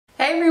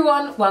Hey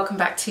everyone, welcome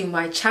back to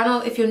my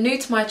channel. If you're new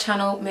to my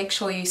channel, make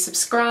sure you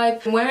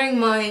subscribe. I'm wearing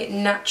my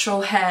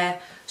natural hair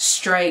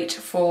straight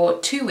for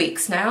 2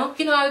 weeks now.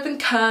 You know, I've been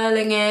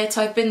curling it,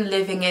 I've been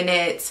living in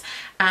it,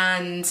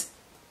 and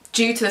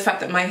due to the fact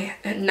that my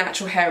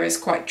natural hair is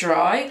quite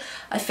dry,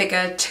 I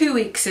figure 2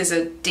 weeks is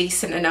a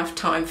decent enough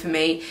time for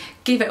me.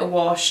 Give it a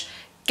wash,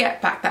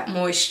 get back that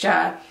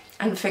moisture,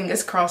 and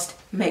fingers crossed,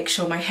 make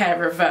sure my hair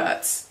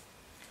reverts.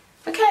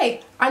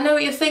 Okay, I know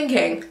what you're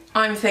thinking.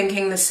 I'm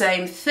thinking the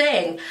same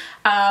thing.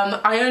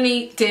 I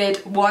only did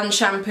one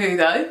shampoo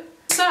though,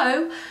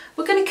 so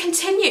we're gonna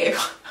continue.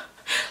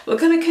 We're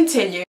gonna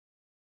continue.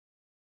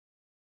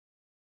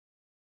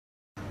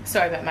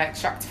 Sorry about my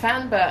extractor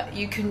fan, but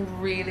you can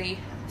really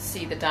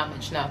see the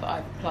damage now that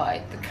I've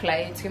applied the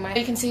clay to my hair.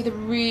 You can see the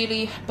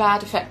really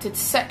bad affected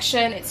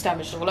section. It's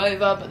damaged all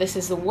over, but this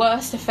is the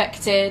worst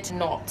affected,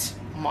 not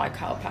my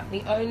curl pattern.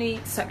 The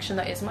only section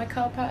that is my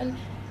curl pattern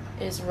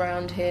is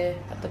around here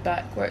at the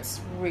back where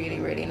it's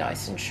really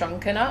nice and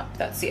shrunken up.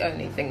 That's the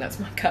only thing that's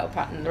my curl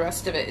pattern. The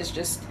rest of it is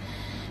just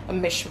a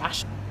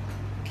mishmash.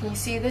 Can you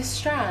see this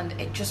strand?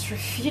 It just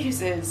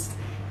refuses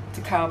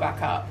to curl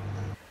back up.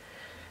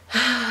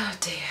 Oh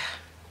dear.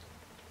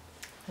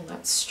 All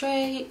that's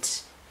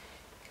straight.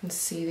 You can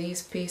see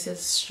these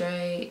pieces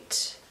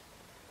straight.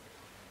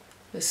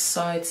 This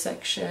side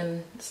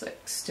section is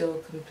like still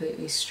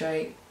completely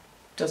straight.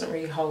 Doesn't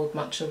really hold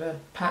much of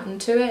a pattern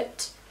to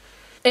it.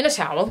 In a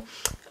towel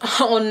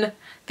on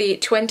the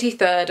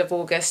 23rd of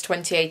August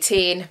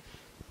 2018,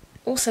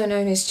 also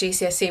known as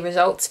GCSE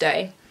Results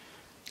Day.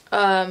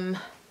 Also,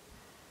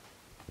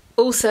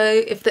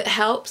 if that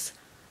helps,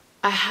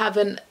 I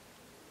haven't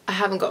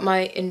got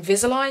my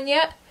Invisalign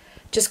yet,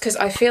 just because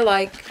I feel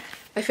like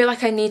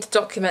I need to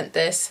document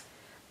this,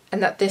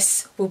 and that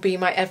this will be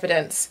my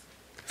evidence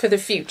for the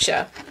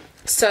future.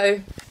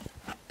 So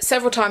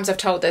several times I've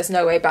told there's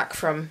no way back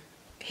from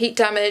heat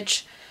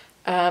damage.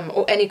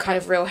 Or any kind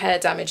of real hair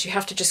damage, you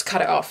have to just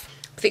cut it off.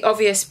 But the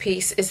obvious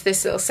piece is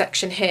this little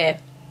section here,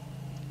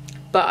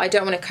 but I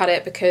don't want to cut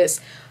it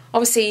because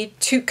obviously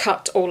to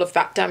cut all of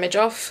that damage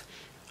off,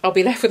 I'll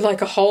be left with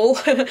like a hole,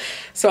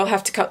 so I'll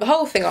have to cut the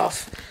whole thing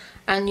off.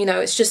 And you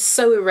know, it's just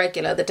so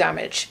irregular, the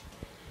damage.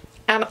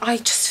 And I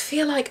just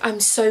feel like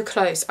I'm so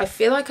close. I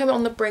feel like I'm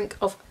on the brink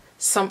of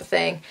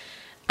something,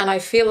 and I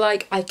feel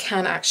like I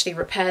can actually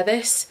repair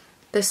this.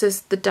 This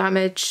is the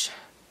damage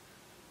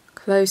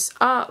close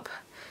up.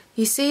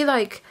 You see,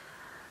 like,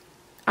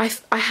 I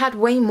had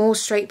way more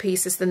straight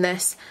pieces than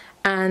this,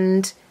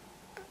 and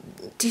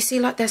do you see,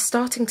 like, they're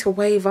starting to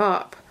wave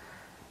up?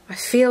 I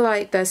feel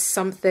like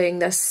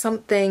something's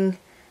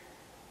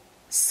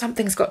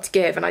got to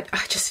give, and I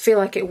just feel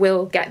like it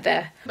will get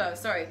there. Oh,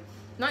 sorry,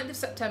 9th of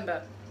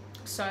September.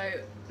 So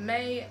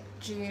May,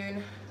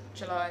 June,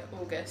 July,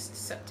 August,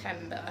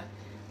 September.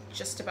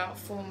 Just about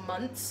 4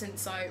 months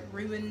since I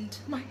ruined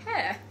my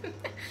hair.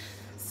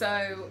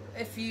 So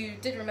if you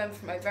did remember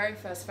from my very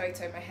first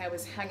photo, my hair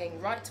was hanging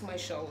right to my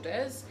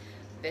shoulders,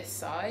 this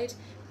side,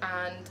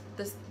 and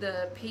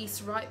the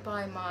piece right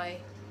by my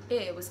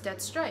ear was dead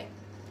straight.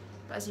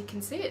 But as you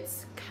can see,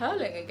 it's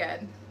curling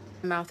again.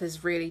 My mouth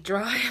is really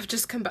dry. I've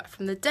just come back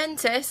from the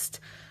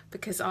dentist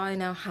because I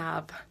now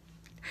have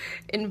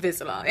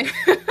Invisalign.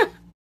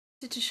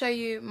 To show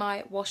you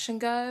my wash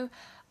and go,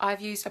 I've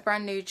used a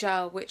brand new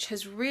gel which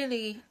has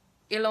really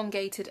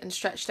elongated and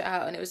stretched it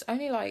out, and it was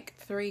only like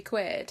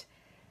 £3.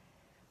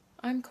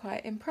 I'm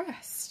quite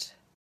impressed.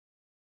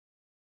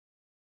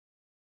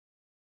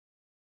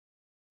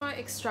 My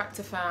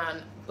extractor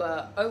fan,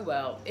 but oh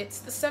well, it's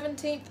the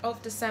 17th of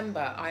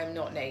December, I am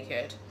not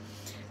naked.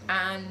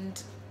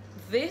 And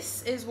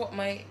this is what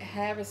my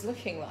hair is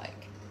looking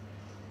like.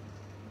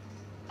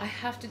 I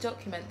have to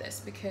document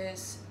this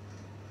because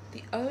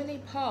the only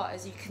part,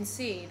 as you can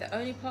see, the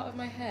only part of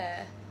my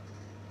hair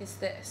is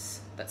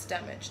this that's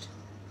damaged.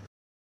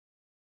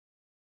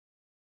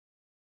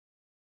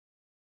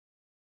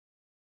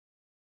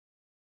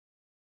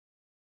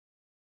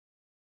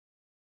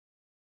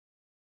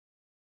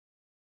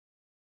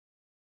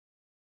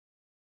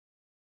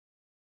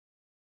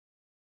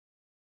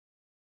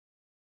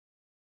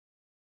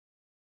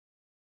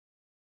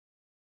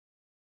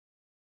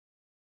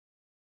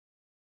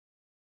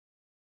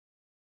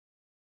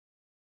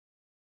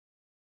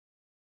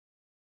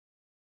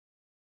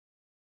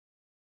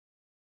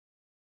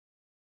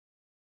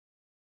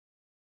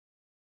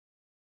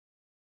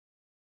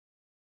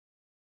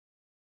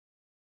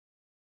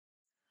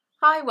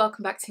 Hi,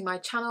 welcome back to my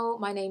channel.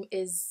 My name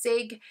is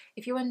Zig.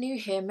 If you are new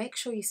here, make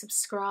sure you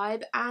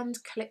subscribe and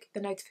click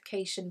the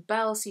notification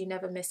bell so you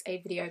never miss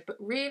a video. But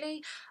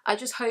really, I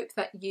just hope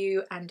that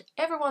you and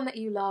everyone that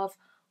you love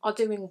are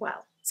doing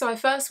well. So I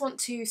first want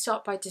to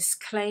start by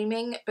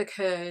disclaiming,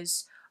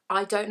 because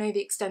I don't know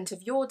the extent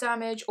of your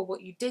damage or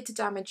what you did to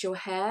damage your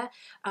hair,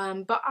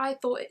 but I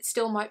thought it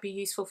still might be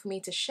useful for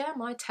me to share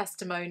my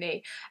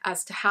testimony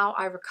as to how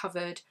I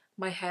recovered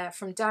my hair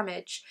from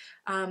damage.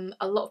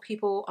 A lot of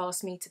people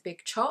asked me to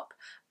big chop,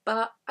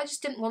 but I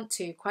just didn't want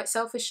to. Quite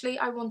selfishly,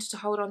 I wanted to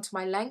hold on to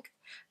my length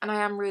And I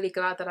am really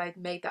glad that I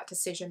made that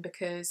decision,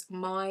 because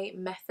my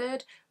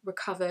method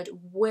recovered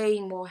way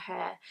more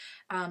hair,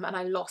 and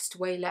I lost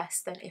way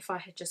less than if I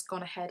had just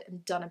gone ahead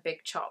and done a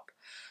big chop.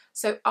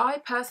 So I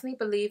personally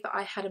believe that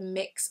I had a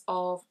mix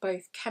of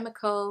both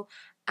chemical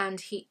and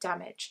heat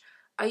damage.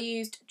 I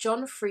used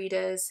John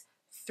Frieda's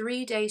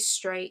 3 days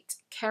straight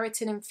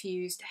keratin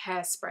infused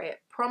hairspray.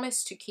 It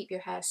promised to keep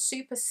your hair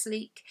super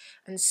sleek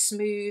and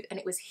smooth, and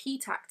it was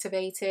heat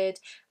activated,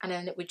 and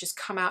then it would just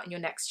come out in your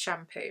next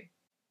shampoo.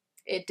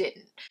 It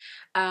didn't.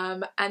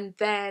 And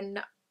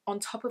then on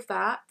top of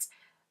that,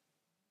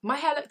 my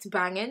hair looked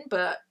banging,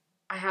 but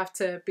I have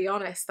to be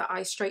honest that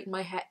I straightened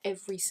my hair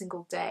every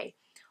single day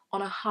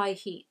on a high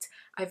heat.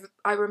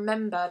 I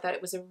remember that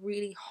it was a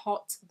really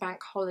hot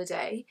bank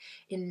holiday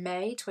in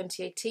May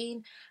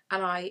 2018,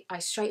 and I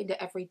straightened it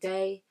every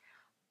day.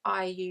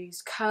 I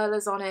used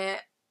curlers on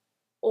it,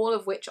 all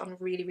of which on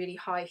really, really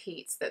high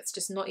heats. That's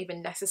just not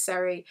even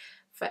necessary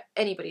for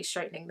anybody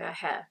straightening their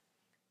hair.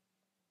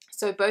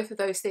 So both of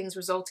those things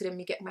resulted in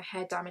me getting my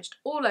hair damaged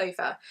all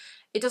over.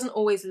 It doesn't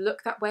always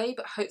look that way,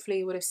 but hopefully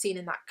you would have seen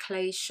in that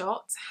clay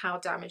shot how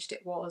damaged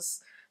it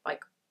was,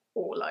 like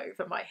all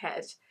over my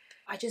head.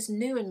 I just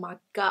knew in my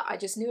gut, I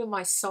just knew in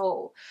my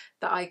soul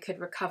that I could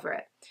recover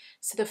it.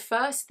 So the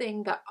first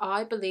thing that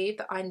I believed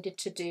that I needed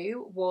to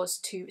do was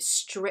to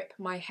strip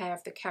my hair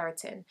of the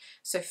keratin.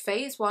 So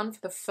phase 1,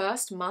 for the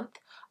first month,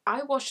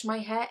 I washed my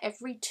hair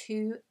every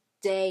 2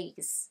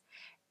 days.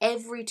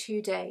 Every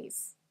 2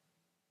 days.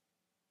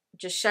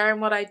 Just sharing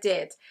what I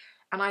did.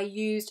 And I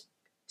used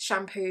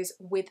shampoos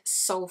with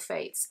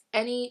sulphates.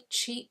 Any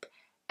cheap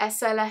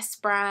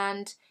SLS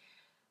brand,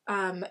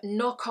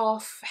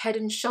 knockoff Head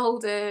and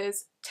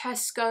Shoulders,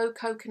 Tesco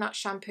coconut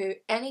shampoo,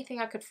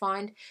 anything I could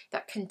find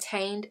that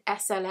contained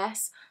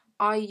SLS,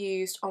 I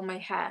used on my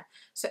hair.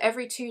 So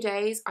every 2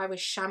 days I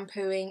was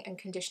shampooing and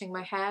conditioning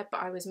my hair,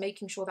 but I was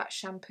making sure that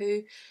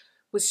shampoo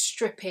was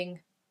stripping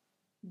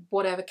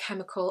whatever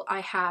chemical I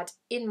had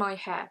in my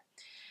hair.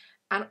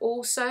 And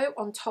also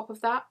on top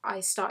of that, I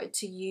started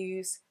to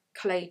use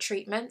clay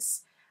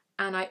treatments,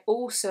 and I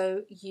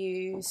also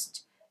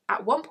used,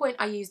 at one point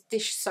I used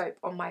dish soap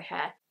on my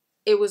hair.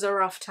 It was a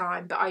rough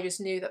time, but I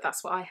just knew that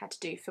that's what I had to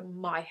do for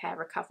my hair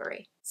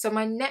recovery. So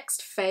my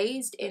next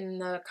phase, in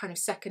the kind of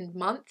second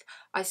month,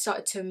 I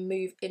started to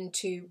move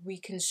into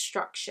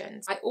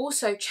reconstructions. I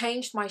also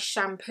changed my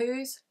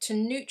shampoos to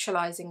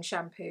neutralising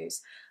shampoos.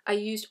 I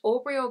used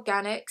Aubrey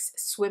Organics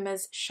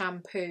Swimmer's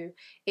shampoo.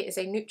 It is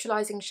a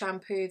neutralising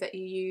shampoo that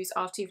you use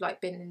after you've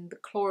been in the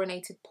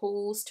chlorinated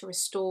pools to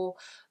restore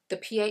the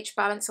pH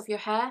balance of your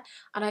hair.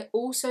 And I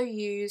also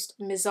used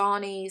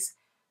Mizani's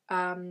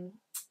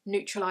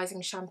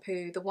neutralising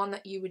shampoo, the one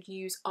that you would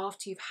use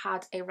after you've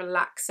had a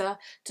relaxer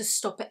to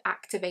stop it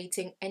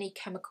activating any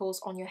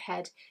chemicals on your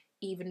head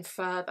even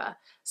further.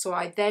 So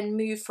I then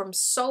moved from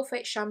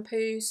sulphate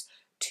shampoos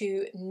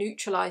to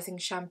neutralising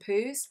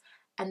shampoos,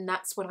 and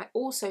that's when I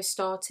also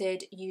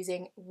started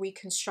using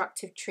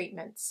reconstructive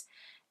treatments.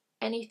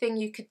 Anything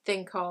you could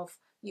think of.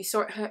 You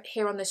saw it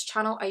here on this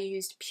channel. I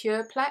used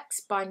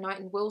Pureplex by Knight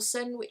 &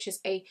 Wilson, which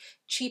is a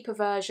cheaper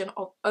version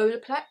of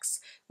Olaplex,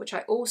 which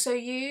I also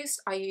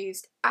used. I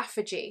used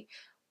Aphogee,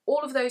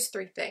 all of those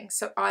 3 things.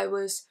 So I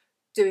was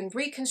doing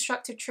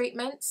reconstructive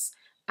treatments,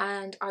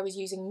 and I was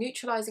using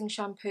neutralising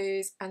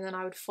shampoos, and then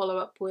I would follow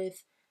up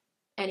with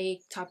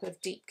any type of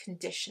deep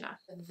conditioner.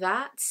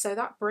 So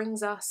that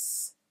brings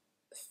us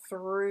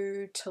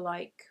through to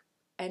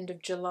end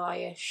of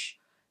July-ish,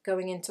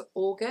 going into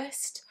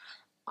August.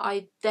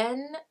 I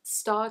then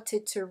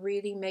started to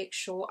really make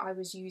sure I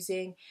was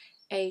using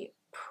a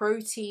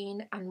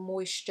protein and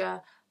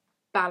moisture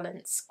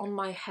balance on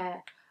my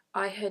hair.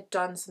 I had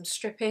done some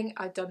stripping,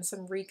 I'd done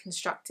some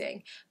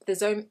reconstructing, but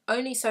there's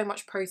only so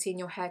much protein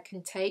your hair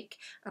can take,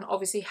 and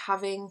obviously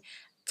having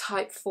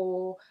type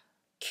 4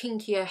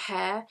 kinkier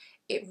hair,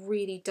 it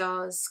really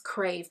does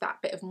crave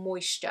that bit of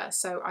moisture.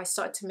 So I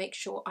started to make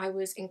sure I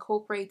was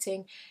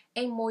incorporating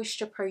a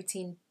moisture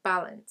protein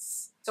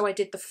balance. So I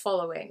did the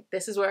following.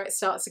 This is where it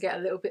starts to get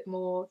a little bit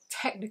more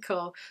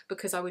technical,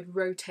 because I would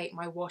rotate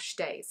my wash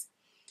days.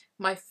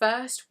 My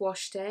first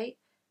wash day,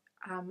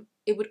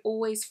 it would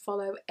always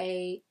follow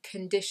a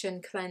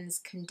condition, cleanse,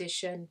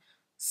 condition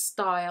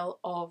style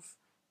of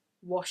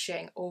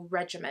washing or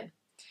regimen.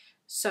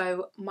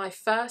 So my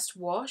first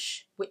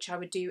wash, which I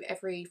would do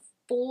every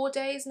 4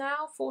 days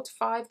now, 4 to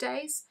 5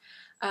 days,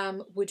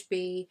 would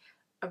be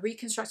a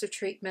reconstructive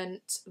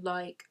treatment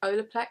like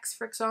Olaplex,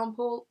 for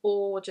example,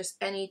 or just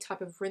any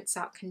type of rinse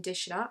out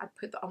conditioner. I'd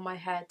put that on my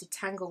hair,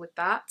 detangle with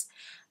that.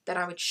 Then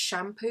I would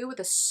shampoo with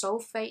a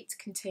sulphate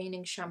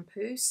containing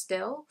shampoo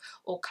still,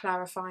 or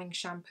clarifying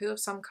shampoo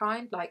of some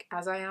kind, like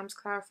As I Am's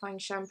clarifying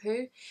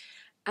shampoo.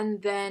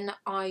 And then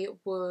I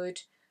would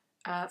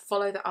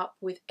follow that up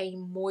with a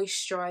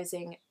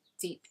moisturising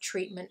deep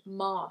treatment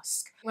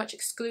mask. I much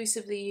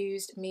exclusively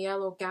used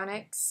Mielle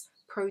Organics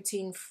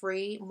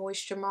protein-free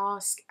moisture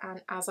mask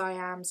and As I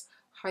Am's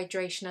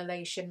hydration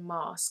elation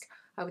mask.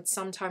 I would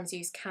sometimes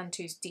use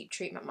Cantu's deep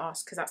treatment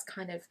mask because that's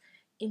kind of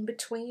in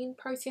between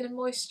protein and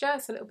moisture.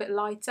 It's a little bit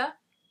lighter.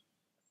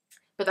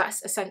 But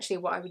that's essentially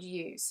what I would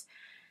use.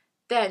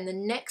 Then the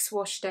next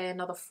wash day,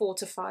 another 4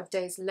 to 5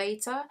 days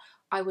later,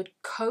 I would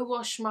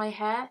co-wash my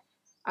hair.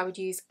 I would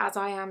use As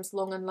I Am's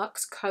Long and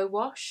Luxe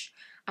co-wash,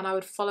 and I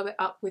would follow it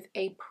up with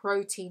a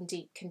protein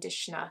deep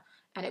conditioner,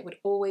 and it would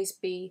always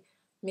be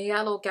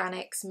Mielle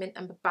Organics Mint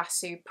and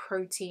Babassu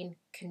protein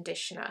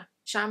conditioner.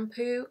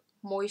 Shampoo,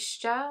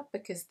 moisture,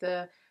 because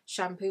the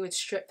shampoo would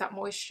strip that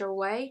moisture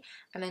away,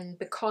 and then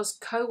because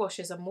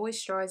co-washes are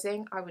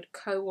moisturising, I would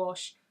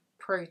co-wash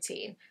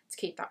protein to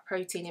keep that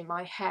protein in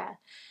my hair.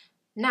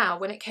 Now,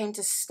 when it came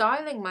to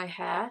styling my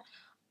hair,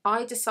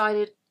 I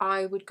decided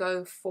I would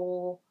go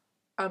for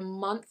a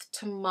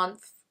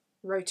month-to-month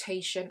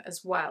rotation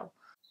as well.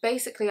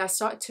 Basically, I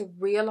started to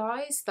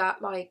realise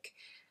that like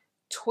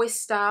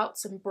twist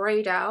outs and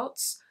braid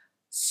outs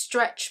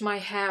stretch my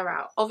hair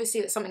out.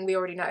 Obviously, that's something we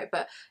already know,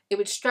 but it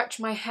would stretch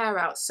my hair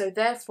out. So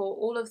therefore,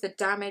 all of the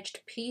damaged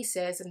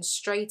pieces and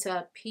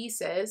straighter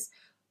pieces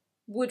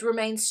would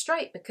remain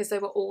straight because they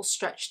were all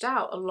stretched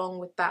out along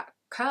with that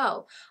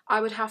curl. I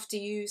would have to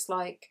use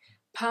like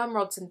perm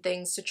rods and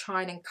things to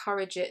try and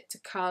encourage it to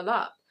curl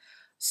up.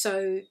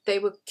 So they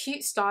were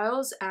cute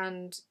styles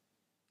and,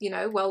 you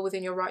know, well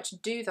within your right to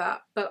do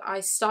that. But I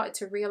started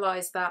to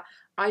realise that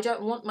I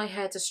don't want my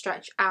hair to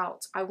stretch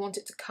out. I want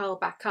it to curl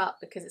back up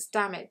because it's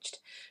damaged.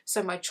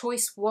 So my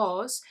choice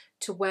was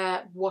to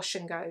wear wash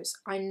and goes.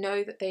 I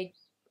know that they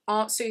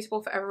aren't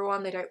suitable for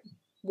everyone. They don't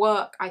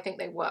work. I think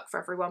they work for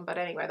everyone, but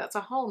anyway, that's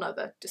a whole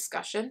nother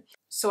discussion.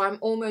 So I'm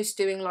almost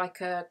doing like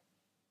a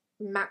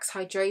max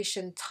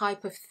hydration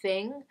type of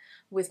thing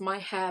with my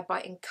hair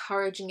by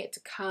encouraging it to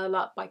curl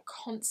up by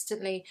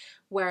constantly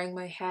wearing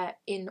my hair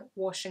in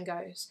wash and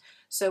goes.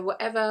 So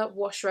whatever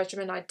wash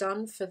regimen I'd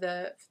done for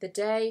the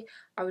day,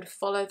 I would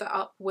follow that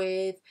up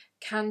with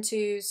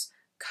Cantu's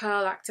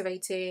curl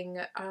activating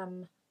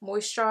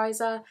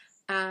moisturizer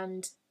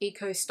and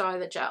Eco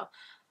Styler gel.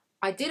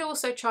 I did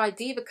also try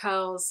Diva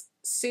Curl's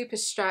Super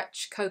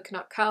Stretch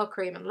Coconut Curl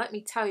Cream, and let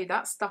me tell you,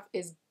 that stuff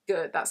is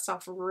good. That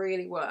stuff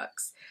really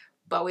works.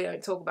 But we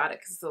don't talk about it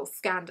because it's all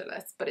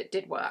scandalous, but it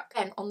did work.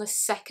 Then on the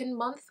second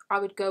month, I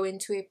would go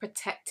into a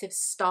protective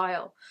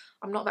style.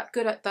 I'm not that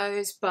good at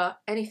those, but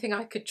anything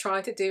I could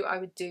try to do, I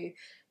would do.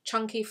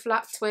 Chunky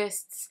flat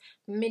twists,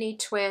 mini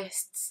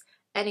twists,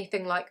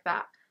 anything like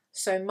that.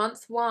 So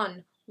month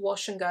 1,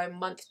 wash and go.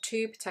 Month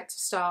 2, protective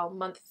style.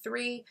 Month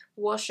 3,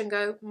 wash and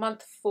go.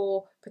 Month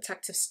 4,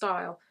 protective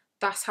style.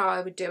 That's how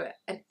I would do it.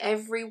 And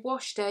every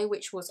wash day,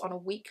 which was on a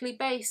weekly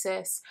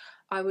basis,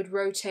 I would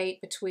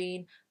rotate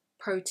between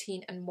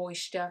protein and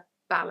moisture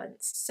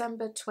balance.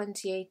 December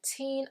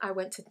 2018, I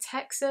went to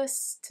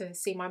Texas to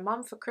see my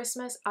mum for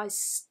Christmas. I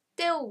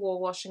still wore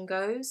wash and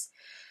goes.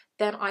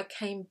 Then I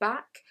came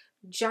back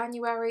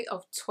January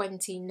of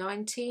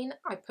 2019.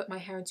 I put my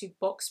hair into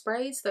box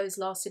braids. Those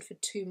lasted for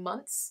 2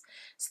 months.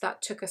 So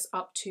that took us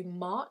up to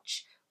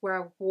March,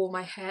 where I wore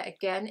my hair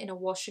again in a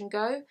wash and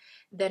go.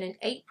 Then in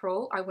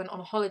April, I went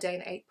on a holiday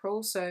in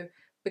April. So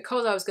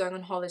because I was going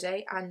on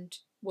holiday and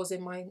was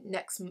in my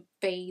next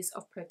phase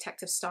of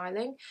protective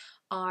styling,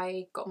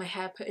 I got my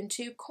hair put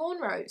into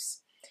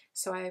cornrows.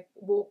 So I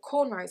wore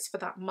cornrows for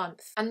that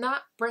month. And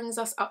that brings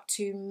us up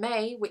to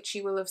May, which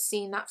you will have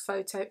seen that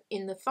photo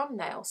in the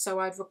thumbnail. So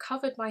I'd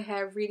recovered my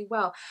hair really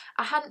well.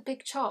 I hadn't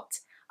big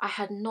chopped. I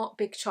had not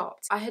big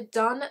chopped. I had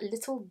done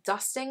little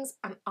dustings,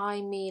 and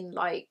I mean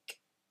like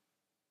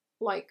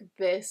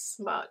this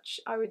much.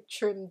 I would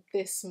trim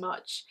this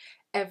much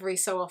every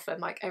so often,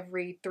 like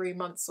every 3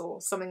 months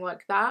or something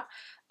like that.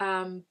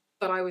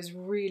 But I was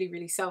really,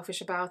 really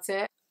selfish about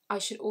it. I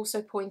should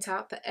also point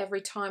out that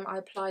every time I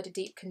applied a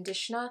deep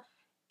conditioner,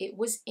 it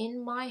was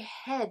in my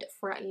head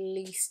for at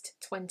least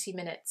 20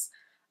 minutes.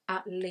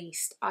 At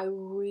least. I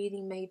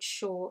really made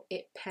sure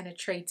it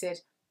penetrated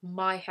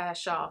my hair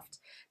shaft.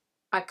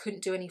 I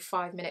couldn't do any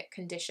 5-minute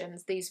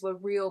conditions. These were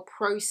real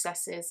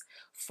processes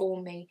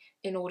for me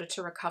in order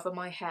to recover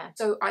my hair.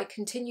 So I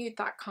continued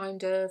that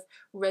kind of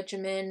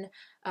regimen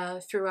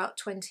throughout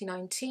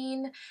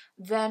 2019.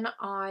 Then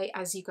I,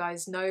 as you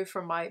guys know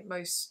from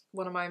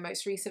one of my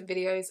most recent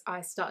videos,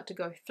 I started to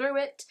go through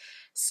it.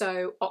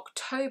 So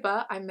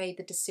October, I made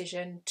the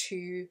decision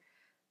to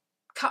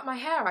cut my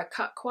hair. I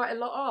cut quite a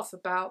lot off,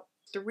 about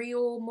 3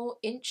 or more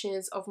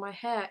inches of my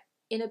hair,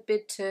 in a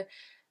bid to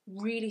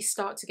really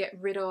start to get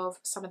rid of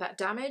some of that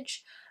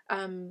damage.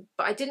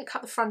 But I didn't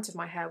cut the front of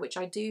my hair, which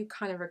I do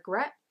kind of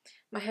regret.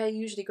 My hair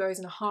usually grows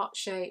in a heart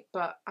shape,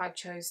 but I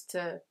chose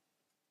to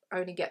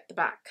only get the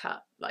back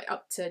cut, like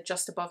up to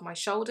just above my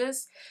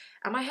shoulders.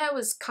 And my hair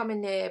was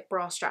coming near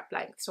bra strap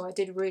length, so I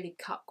did really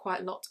cut quite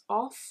a lot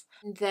off.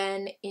 And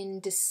then in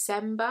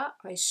December,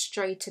 I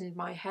straightened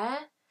my hair.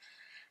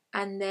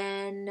 And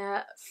then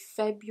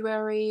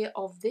February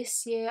of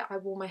this year, I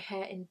wore my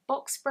hair in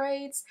box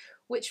braids,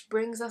 which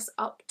brings us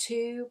up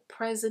to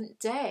present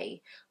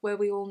day, where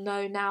we all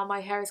know now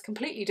my hair is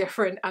completely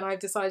different and I've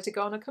decided to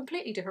go on a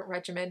completely different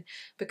regimen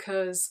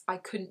because I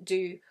couldn't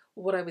do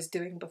what I was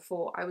doing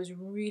before. I was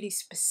really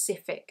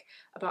specific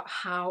about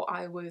how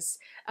I was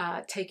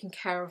taking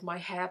care of my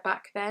hair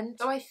back then.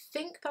 So I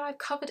think that I've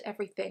covered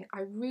everything.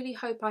 I really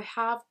hope I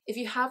have. If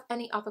you have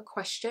any other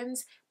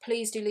questions,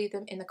 please do leave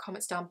them in the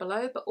comments down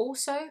below. But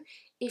also,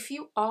 if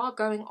you are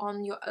going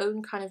on your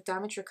own kind of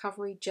damage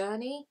recovery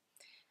journey,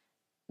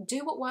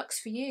 do what works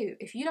for you.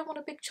 If you don't want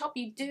a big chop,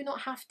 you do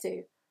not have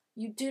to.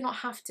 You do not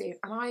have to.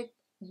 And I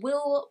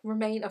will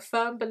remain a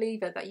firm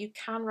believer that you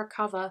can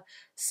recover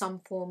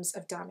some forms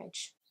of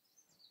damage.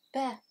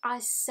 There, I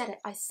said it.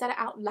 I said it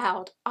out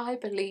loud. I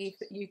believe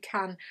that you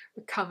can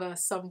recover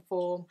some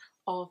form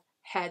of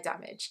hair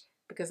damage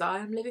because I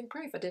am living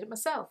proof. I did it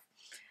myself.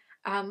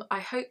 I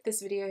hope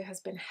this video has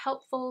been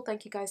helpful.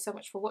 Thank you guys so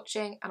much for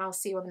watching, and I'll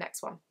see you on the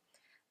next one.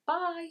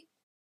 Bye!